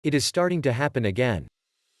It is starting to happen again.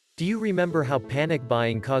 Do you remember how panic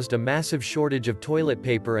buying caused a massive shortage of toilet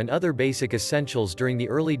paper and other basic essentials during the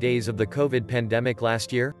early days of the COVID pandemic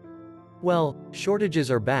last year? Well, shortages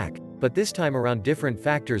are back, but this time around different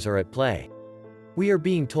factors are at play. We are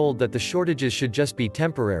being told that the shortages should just be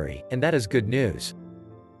temporary, and that is good news.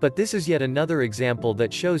 But this is yet another example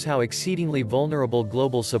that shows how exceedingly vulnerable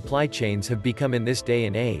global supply chains have become in this day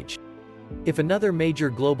and age. If another major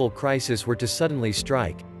global crisis were to suddenly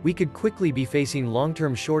strike, we could quickly be facing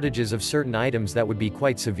long-term shortages of certain items that would be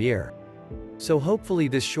quite severe. So hopefully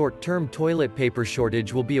this short-term toilet paper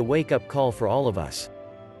shortage will be a wake-up call for all of us.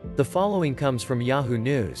 The following comes from Yahoo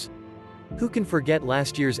News. Who can forget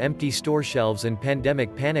last year's empty store shelves and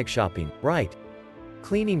pandemic panic shopping, right?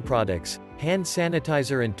 Cleaning products, hand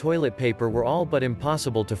sanitizer and toilet paper were all but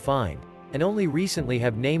impossible to find, and only recently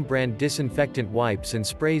have name-brand disinfectant wipes and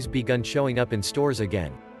sprays begun showing up in stores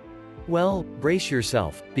again. Well, brace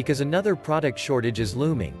yourself, because another product shortage is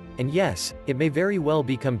looming, and yes, it may very well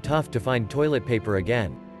become tough to find toilet paper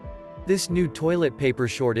again. This new toilet paper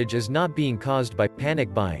shortage is not being caused by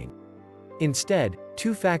panic buying. Instead,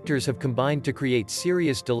 two factors have combined to create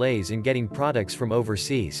serious delays in getting products from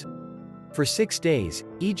overseas. For 6 days,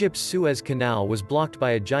 Egypt's Suez Canal was blocked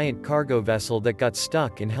by a giant cargo vessel that got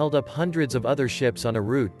stuck and held up hundreds of other ships on a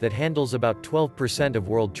route that handles about 12% of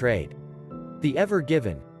world trade. The Ever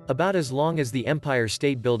Given, about as long as the Empire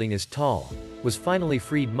State Building is tall, was finally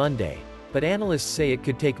freed Monday, but analysts say it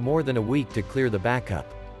could take more than a week to clear the backup.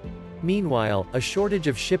 Meanwhile, a shortage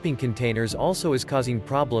of shipping containers also is causing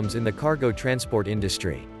problems in the cargo transport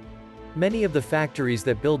industry. Many of the factories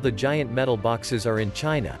that build the giant metal boxes are in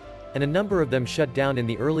China, and a number of them shut down in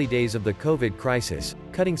the early days of the COVID crisis,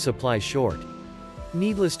 cutting supplies short.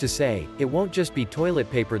 Needless to say, it won't just be toilet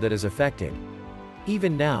paper that is affected.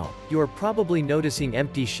 Even now, you are probably noticing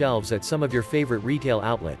empty shelves at some of your favorite retail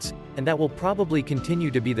outlets, and that will probably continue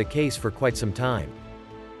to be the case for quite some time.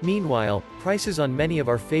 Meanwhile, prices on many of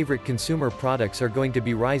our favorite consumer products are going to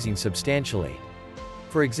be rising substantially.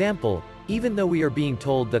 For example, even though we are being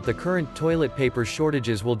told that the current toilet paper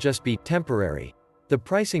shortages will just be temporary, the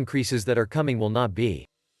price increases that are coming will not be.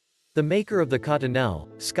 The maker of the Cottonelle,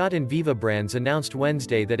 Scott and Viva brands announced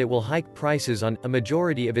Wednesday that it will hike prices on a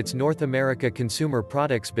majority of its North America consumer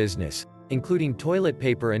products business, including toilet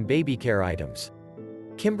paper and baby care items.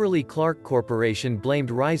 Kimberly-Clark Corporation blamed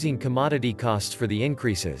rising commodity costs for the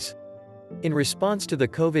increases. In response to the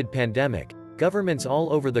COVID pandemic, governments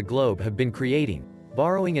all over the globe have been creating,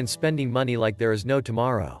 borrowing and spending money like there is no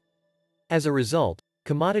tomorrow. As a result,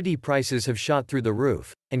 commodity prices have shot through the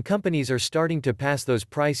roof, and companies are starting to pass those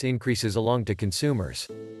price increases along to consumers.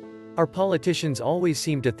 Our politicians always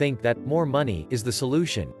seem to think that more money is the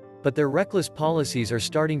solution, but their reckless policies are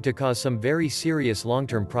starting to cause some very serious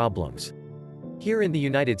long-term problems. Here in the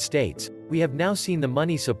United States, we have now seen the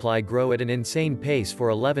money supply grow at an insane pace for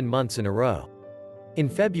 11 months in a row. In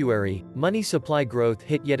February, money supply growth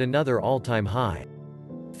hit yet another all-time high.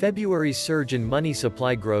 February's surge in money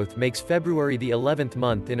supply growth makes February the 11th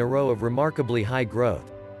month in a row of remarkably high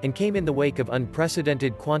growth, and came in the wake of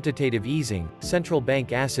unprecedented quantitative easing, central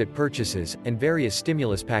bank asset purchases, and various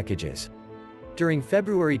stimulus packages. During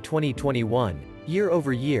February 2021,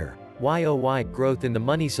 year-over-year, YoY growth in the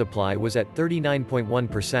money supply was at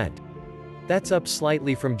 39.1%. That's up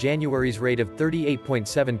slightly from January's rate of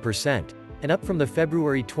 38.7%, and up from the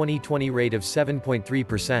February 2020 rate of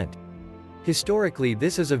 7.3%. Historically,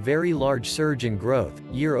 this is a very large surge in growth,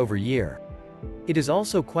 year over year. It is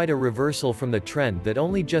also quite a reversal from the trend that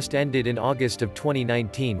only just ended in August of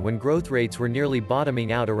 2019 when growth rates were nearly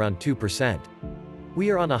bottoming out around 2%. We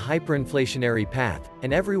are on a hyperinflationary path,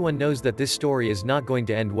 and everyone knows that this story is not going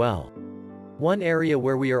to end well. One area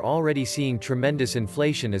where we are already seeing tremendous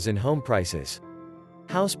inflation is in home prices.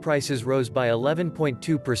 House prices rose by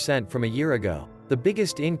 11.2% from a year ago, the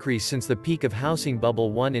biggest increase since the peak of housing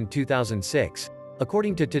bubble 1 in 2006,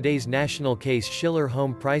 according to today's National Case-Shiller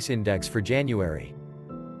Home Price Index for January.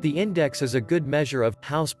 The index is a good measure of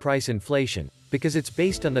house price inflation, because it's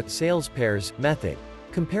based on the sales pairs method,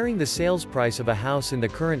 comparing the sales price of a house in the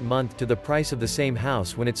current month to the price of the same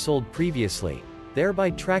house when it sold previously, thereby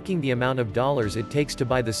tracking the amount of dollars it takes to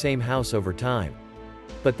buy the same house over time.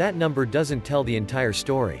 But that number doesn't tell the entire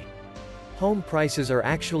story. Home prices are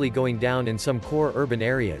actually going down in some core urban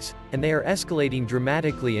areas, and they are escalating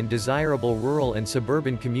dramatically in desirable rural and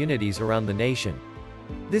suburban communities around the nation.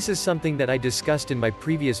 This is something that I discussed in my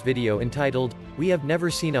previous video entitled, "We Have Never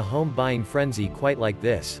Seen a Home Buying Frenzy Quite Like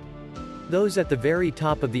This." Those at the very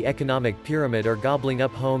top of the economic pyramid are gobbling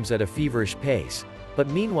up homes at a feverish pace, but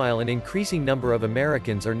meanwhile an increasing number of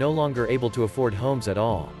Americans are no longer able to afford homes at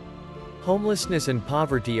all. Homelessness and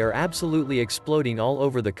poverty are absolutely exploding all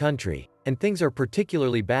over the country, and things are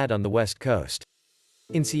particularly bad on the West Coast.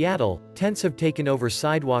 In Seattle, tents have taken over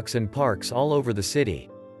sidewalks and parks all over the city.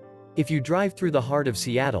 If you drive through the heart of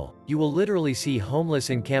Seattle, you will literally see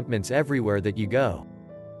homeless encampments everywhere that you go.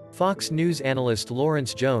 Fox News analyst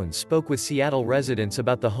Lawrence Jones spoke with Seattle residents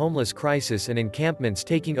about the homeless crisis and encampments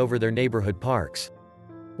taking over their neighborhood parks.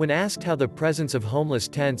 When asked how the presence of homeless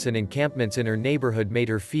tents and encampments in her neighborhood made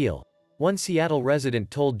her feel, one Seattle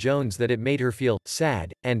resident told Jones that it made her feel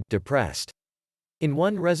sad and depressed. In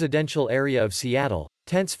one residential area of Seattle,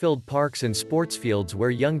 tents filled parks and sports fields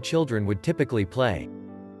where young children would typically play.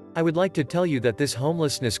 I would like to tell you that this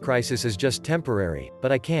homelessness crisis is just temporary,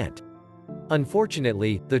 but I can't.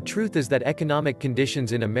 Unfortunately, the truth is that economic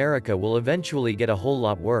conditions in America will eventually get a whole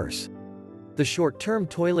lot worse. The short-term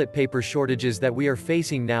toilet paper shortages that we are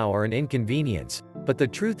facing now are an inconvenience, but the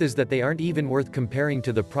truth is that they aren't even worth comparing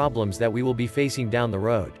to the problems that we will be facing down the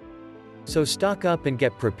road. So stock up and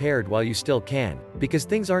get prepared while you still can, because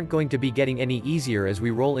things aren't going to be getting any easier as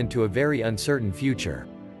we roll into a very uncertain future.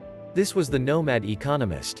 This was the Nomad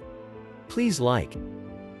Economist. Please like,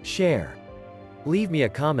 share, leave me a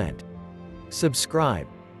comment, subscribe,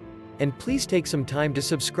 and please take some time to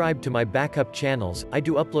subscribe to my backup channels. I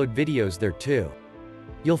do upload videos there too.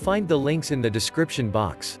 You'll find the links in the description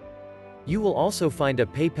box. You will also find a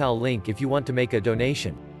PayPal link if you want to make a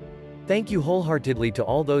donation. Thank you wholeheartedly to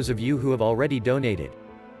all those of you who have already donated.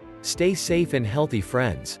 Stay safe and healthy,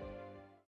 friends.